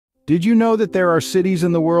Did you know that there are cities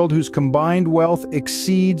in the world whose combined wealth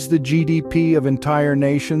exceeds the GDP of entire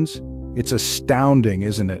nations? It's astounding,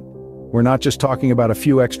 isn't it? We're not just talking about a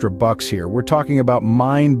few extra bucks here. We're talking about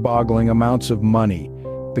mind-boggling amounts of money,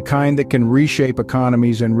 the kind that can reshape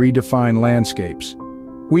economies and redefine landscapes.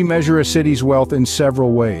 We measure a city's wealth in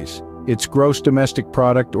several ways. Its gross domestic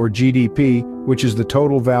product, or GDP, which is the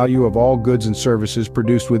total value of all goods and services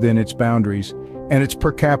produced within its boundaries, and its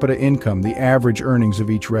per capita income, the average earnings of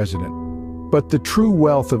each resident. But the true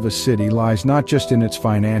wealth of a city lies not just in its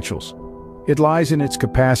financials. It lies in its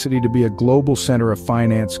capacity to be a global center of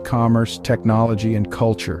finance, commerce, technology, and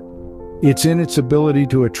culture. It's in its ability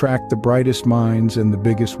to attract the brightest minds and the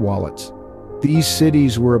biggest wallets. These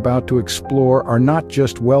cities we're about to explore are not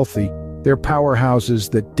just wealthy, they're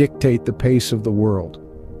powerhouses that dictate the pace of the world.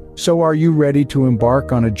 So are you ready to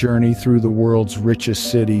embark on a journey through the world's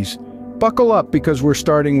richest cities? Buckle up, because we're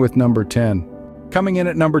starting with number 10. Coming in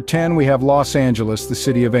at number 10, we have Los Angeles, the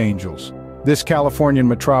city of angels. This Californian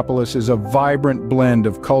metropolis is a vibrant blend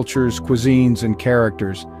of cultures, cuisines, and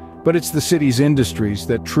characters, but it's the city's industries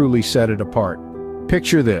that truly set it apart.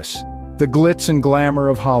 Picture this: the glitz and glamour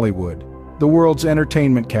of Hollywood, the world's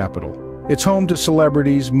entertainment capital. It's home to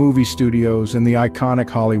celebrities, movie studios, and the iconic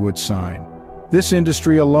Hollywood sign. This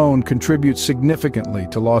industry alone contributes significantly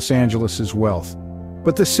to Los Angeles's wealth.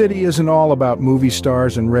 But the city isn't all about movie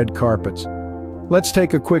stars and red carpets. Let's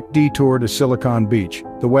take a quick detour to Silicon Beach,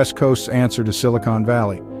 the West Coast's answer to Silicon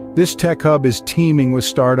Valley. This tech hub is teeming with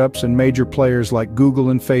startups and major players like Google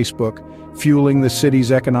and Facebook, fueling the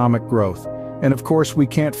city's economic growth. And of course, we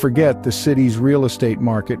can't forget the city's real estate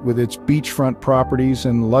market with its beachfront properties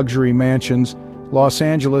and luxury mansions. Los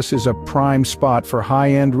Angeles is a prime spot for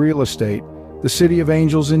high-end real estate, the city of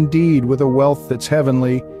angels indeed, with a wealth that's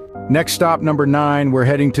heavenly. Next stop, number 9, we're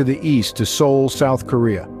heading to the east, to Seoul, South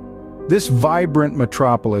Korea. This vibrant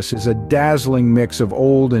metropolis is a dazzling mix of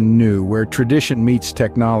old and new, where tradition meets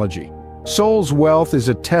technology. Seoul's wealth is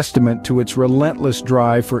a testament to its relentless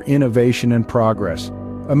drive for innovation and progress.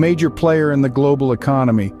 A major player in the global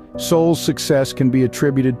economy, Seoul's success can be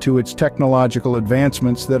attributed to its technological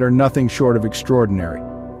advancements that are nothing short of extraordinary.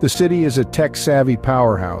 The city is a tech-savvy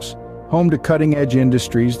powerhouse, home to cutting-edge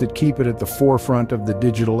industries that keep it at the forefront of the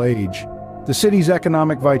digital age. The city's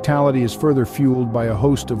economic vitality is further fueled by a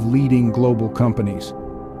host of leading global companies.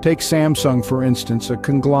 Take Samsung, for instance, a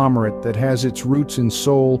conglomerate that has its roots in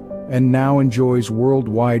Seoul and now enjoys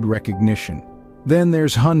worldwide recognition. Then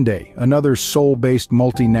there's Hyundai, another Seoul-based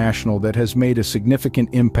multinational that has made a significant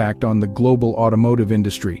impact on the global automotive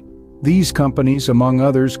industry. These companies, among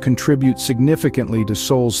others, contribute significantly to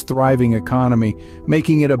Seoul's thriving economy,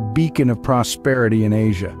 making it a beacon of prosperity in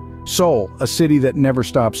Asia. Seoul, a city that never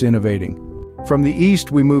stops innovating. From the east,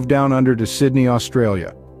 we move down under to Sydney,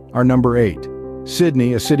 Australia, our number 8.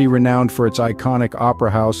 Sydney, a city renowned for its iconic Opera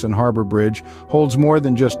House and Harbour Bridge, holds more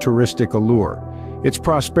than just touristic allure. Its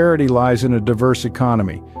prosperity lies in a diverse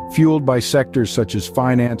economy, fueled by sectors such as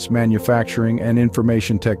finance, manufacturing, and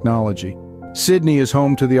information technology. Sydney is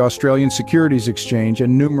home to the Australian Securities Exchange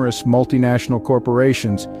and numerous multinational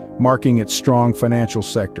corporations, marking its strong financial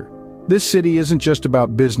sector. This city isn't just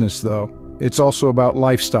about business, though. It's also about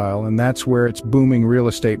lifestyle, and that's where its booming real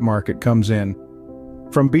estate market comes in.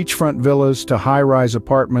 From beachfront villas to high-rise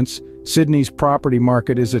apartments, Sydney's property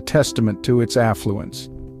market is a testament to its affluence.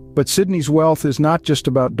 But Sydney's wealth is not just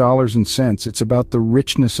about dollars and cents, it's about the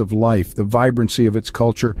richness of life, the vibrancy of its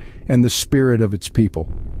culture, and the spirit of its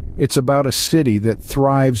people. It's about a city that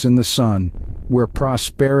thrives in the sun, where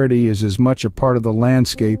prosperity is as much a part of the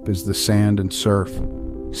landscape as the sand and surf.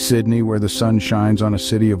 Sydney, where the sun shines on a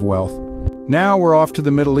city of wealth. Now we're off to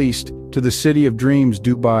the Middle East, to the city of dreams,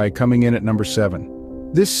 Dubai, coming in at number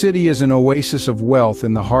 7. This city is an oasis of wealth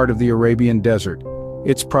in the heart of the Arabian desert.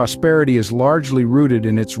 Its prosperity is largely rooted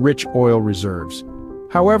in its rich oil reserves.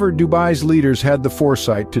 However, Dubai's leaders had the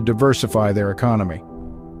foresight to diversify their economy.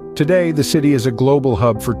 Today, the city is a global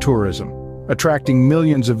hub for tourism, attracting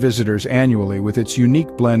millions of visitors annually with its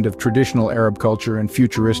unique blend of traditional Arab culture and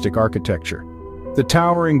futuristic architecture. The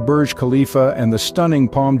towering Burj Khalifa and the stunning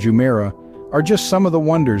Palm Jumeirah are just some of the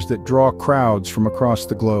wonders that draw crowds from across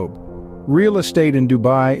the globe. Real estate in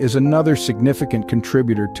Dubai is another significant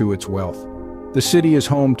contributor to its wealth. The city is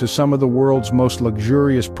home to some of the world's most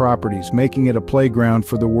luxurious properties, making it a playground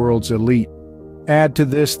for the world's elite. Add to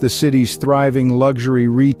this the city's thriving luxury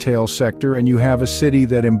retail sector, and you have a city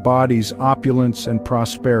that embodies opulence and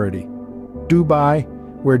prosperity. Dubai,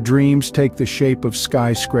 where dreams take the shape of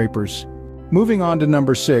skyscrapers. Moving on to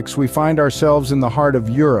number 6, we find ourselves in the heart of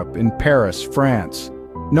Europe, in Paris, France.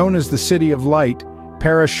 Known as the City of Light,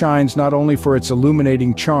 Paris shines not only for its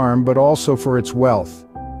illuminating charm but also for its wealth.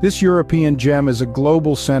 This European gem is a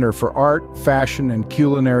global center for art, fashion, and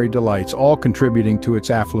culinary delights, all contributing to its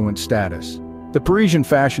affluent status. The Parisian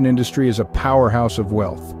fashion industry is a powerhouse of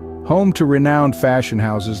wealth. Home to renowned fashion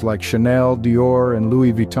houses like Chanel, Dior, and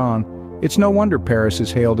Louis Vuitton, it's no wonder Paris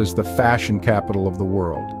is hailed as the fashion capital of the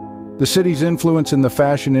world. The city's influence in the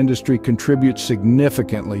fashion industry contributes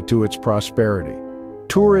significantly to its prosperity.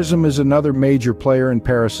 Tourism is another major player in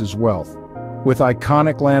Paris's wealth. With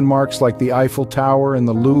iconic landmarks like the Eiffel Tower and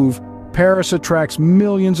the Louvre, Paris attracts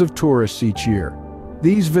millions of tourists each year.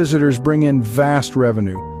 These visitors bring in vast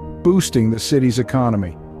revenue, boosting the city's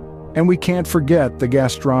economy. And we can't forget the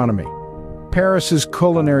gastronomy. Paris's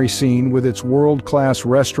culinary scene, with its world-class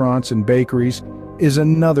restaurants and bakeries, is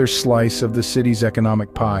another slice of the city's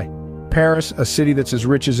economic pie. Paris, a city that's as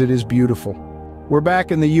rich as it is beautiful. We're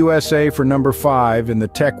back in the USA for number 5 in the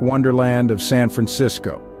tech wonderland of San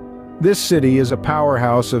Francisco. This city is a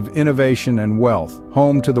powerhouse of innovation and wealth,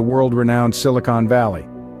 home to the world-renowned Silicon Valley.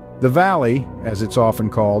 The Valley, as it's often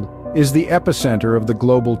called, is the epicenter of the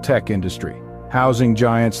global tech industry, housing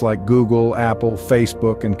giants like Google, Apple,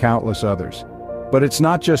 Facebook, and countless others. But it's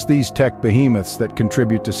not just these tech behemoths that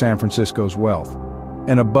contribute to San Francisco's wealth.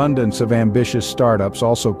 An abundance of ambitious startups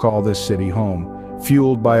also call this city home,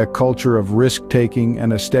 fueled by a culture of risk-taking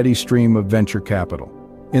and a steady stream of venture capital.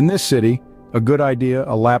 In this city, a good idea,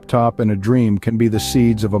 a laptop, and a dream can be the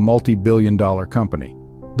seeds of a multi-billion-dollar company.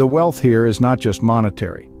 The wealth here is not just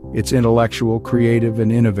monetary, it's intellectual, creative,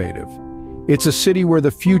 and innovative. It's a city where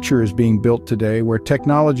the future is being built today, where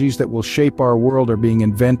technologies that will shape our world are being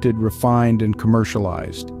invented, refined, and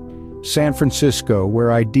commercialized. San Francisco,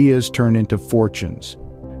 where ideas turn into fortunes.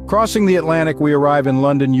 Crossing the Atlantic, we arrive in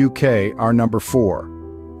London, UK, our number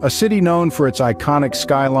 4. A city known for its iconic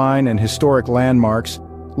skyline and historic landmarks,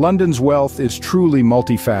 London's wealth is truly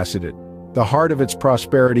multifaceted. The heart of its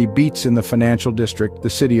prosperity beats in the financial district, the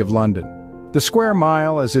City of London. The Square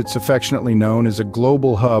Mile, as it's affectionately known, is a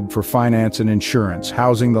global hub for finance and insurance,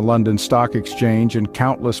 housing the London Stock Exchange and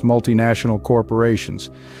countless multinational corporations.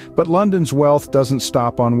 But London's wealth doesn't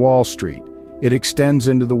stop on Wall Street. It extends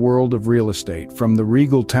into the world of real estate, from the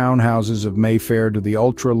regal townhouses of Mayfair to the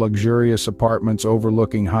ultra-luxurious apartments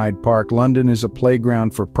overlooking Hyde Park. London is a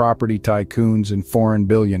playground for property tycoons and foreign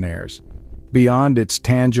billionaires. Beyond its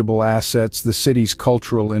tangible assets, the city's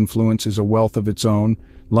cultural influence is a wealth of its own.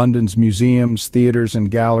 London's museums, theaters,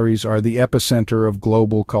 and galleries are the epicenter of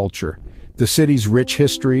global culture. The city's rich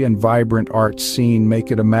history and vibrant arts scene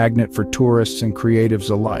make it a magnet for tourists and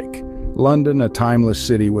creatives alike. London, a timeless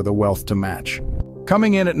city with a wealth to match.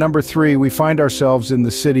 Coming in at number 3, we find ourselves in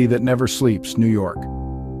the city that never sleeps, New York.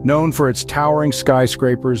 Known for its towering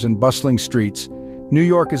skyscrapers and bustling streets, New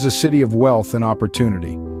York is a city of wealth and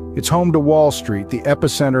opportunity. It's home to Wall Street, the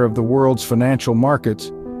epicenter of the world's financial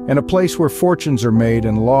markets, and a place where fortunes are made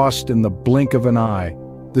and lost in the blink of an eye.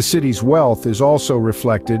 The city's wealth is also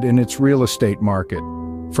reflected in its real estate market.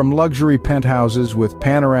 From luxury penthouses with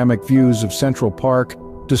panoramic views of Central Park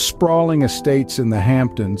to sprawling estates in the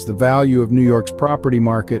Hamptons, the value of New York's property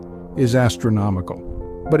market is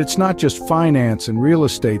astronomical. But it's not just finance and real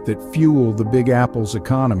estate that fuel the Big Apple's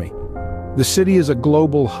economy. The city is a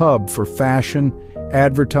global hub for fashion,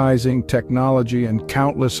 advertising, technology, and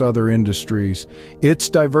countless other industries. Its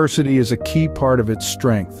diversity is a key part of its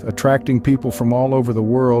strength, attracting people from all over the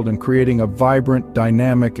world and creating a vibrant,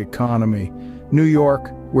 dynamic economy. New York,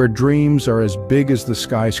 where dreams are as big as the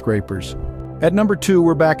skyscrapers. At number 2,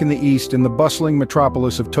 we're back in the East, in the bustling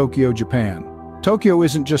metropolis of Tokyo, Japan. Tokyo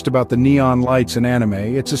isn't just about the neon lights and anime,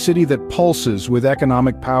 it's a city that pulses with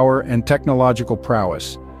economic power and technological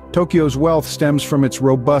prowess. Tokyo's wealth stems from its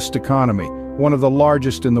robust economy, one of the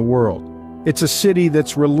largest in the world. It's a city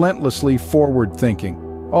that's relentlessly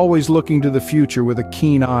forward-thinking, always looking to the future with a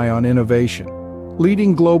keen eye on innovation.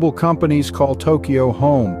 Leading global companies call Tokyo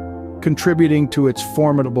home, contributing to its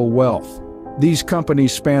formidable wealth. These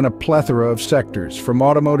companies span a plethora of sectors, from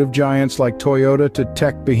automotive giants like Toyota to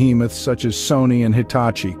tech behemoths such as Sony and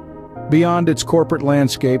Hitachi. Beyond its corporate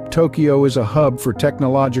landscape, Tokyo is a hub for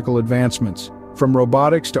technological advancements. From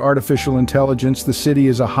robotics to artificial intelligence, the city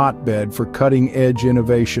is a hotbed for cutting-edge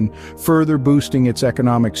innovation, further boosting its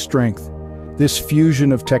economic strength. This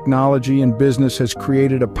fusion of technology and business has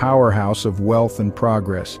created a powerhouse of wealth and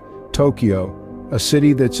progress. Tokyo, a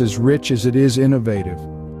city that's as rich as it is innovative.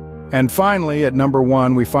 And finally, at number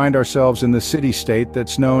 1, we find ourselves in the city-state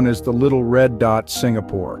that's known as the Little Red Dot,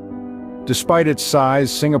 Singapore. Despite its size,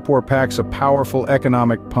 Singapore packs a powerful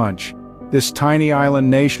economic punch. This tiny island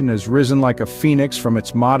nation has risen like a phoenix from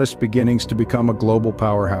its modest beginnings to become a global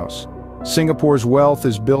powerhouse. Singapore's wealth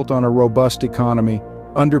is built on a robust economy,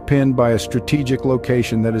 underpinned by a strategic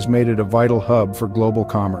location that has made it a vital hub for global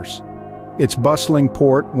commerce. Its bustling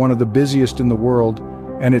port, one of the busiest in the world,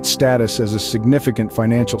 and its status as a significant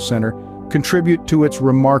financial center contribute to its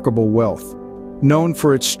remarkable wealth. Known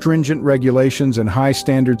for its stringent regulations and high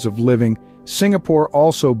standards of living, Singapore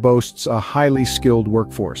also boasts a highly skilled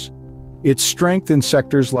workforce. Its strength in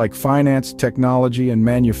sectors like finance, technology, and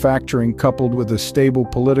manufacturing, coupled with a stable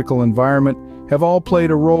political environment, have all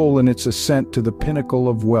played a role in its ascent to the pinnacle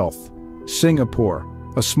of wealth. Singapore,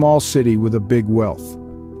 a small city with a big wealth.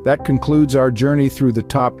 That concludes our journey through the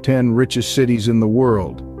top 10 richest cities in the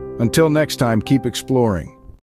world. Until next time, keep exploring.